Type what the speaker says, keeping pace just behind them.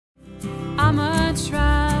a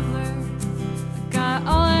traveler, I got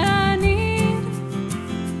all that I need.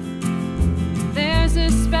 There's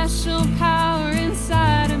a special power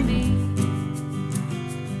inside of me.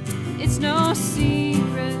 It's no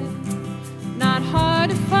secret, not hard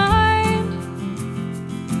to find.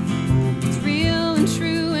 It's real and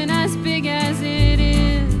true and as big as it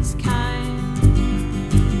is kind.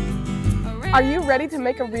 Are you ready to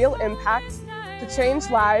make a real impact, to change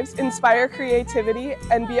lives, inspire creativity,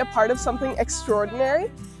 and be a part of something extraordinary?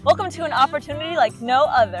 Welcome to an opportunity like no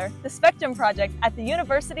other, the Spectrum Project at the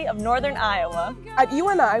University of Northern Iowa. At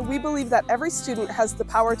UNI, we believe that every student has the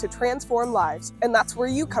power to transform lives, and that's where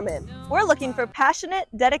you come in. We're looking for passionate,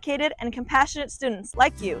 dedicated, and compassionate students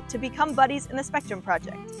like you to become buddies in the Spectrum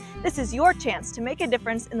Project. This is your chance to make a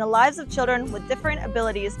difference in the lives of children with different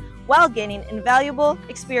abilities while gaining invaluable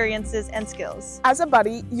experiences and skills. As a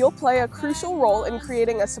buddy, you'll play a crucial role in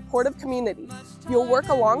creating a supportive community. You'll work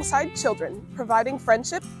alongside children, providing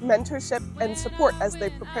friendship, mentorship, and support as they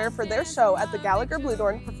prepare for their show at the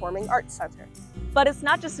Gallagher-Bluedorn Performing Arts Center. But it's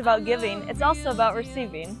not just about giving, it's also about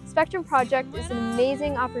receiving. Spectrum Project is an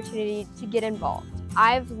amazing opportunity to get involved.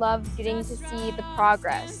 I've loved getting to see the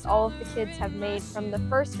progress all of the kids have made from the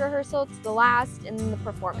first rehearsal to the last and then the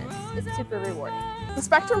performance. It's super rewarding. The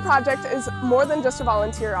Spectrum Project is more than just a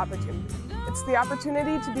volunteer opportunity. It's the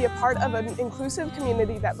opportunity to be a part of an inclusive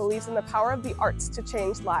community that believes in the power of the arts to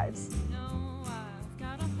change lives.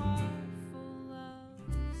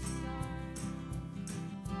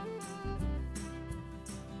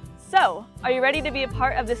 So, are you ready to be a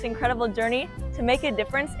part of this incredible journey to make a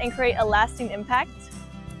difference and create a lasting impact?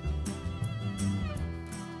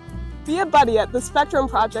 Be a buddy at the Spectrum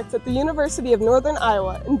Project at the University of Northern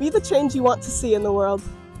Iowa and be the change you want to see in the world.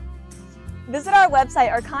 Visit our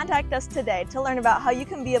website or contact us today to learn about how you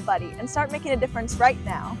can be a buddy and start making a difference right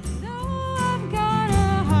now.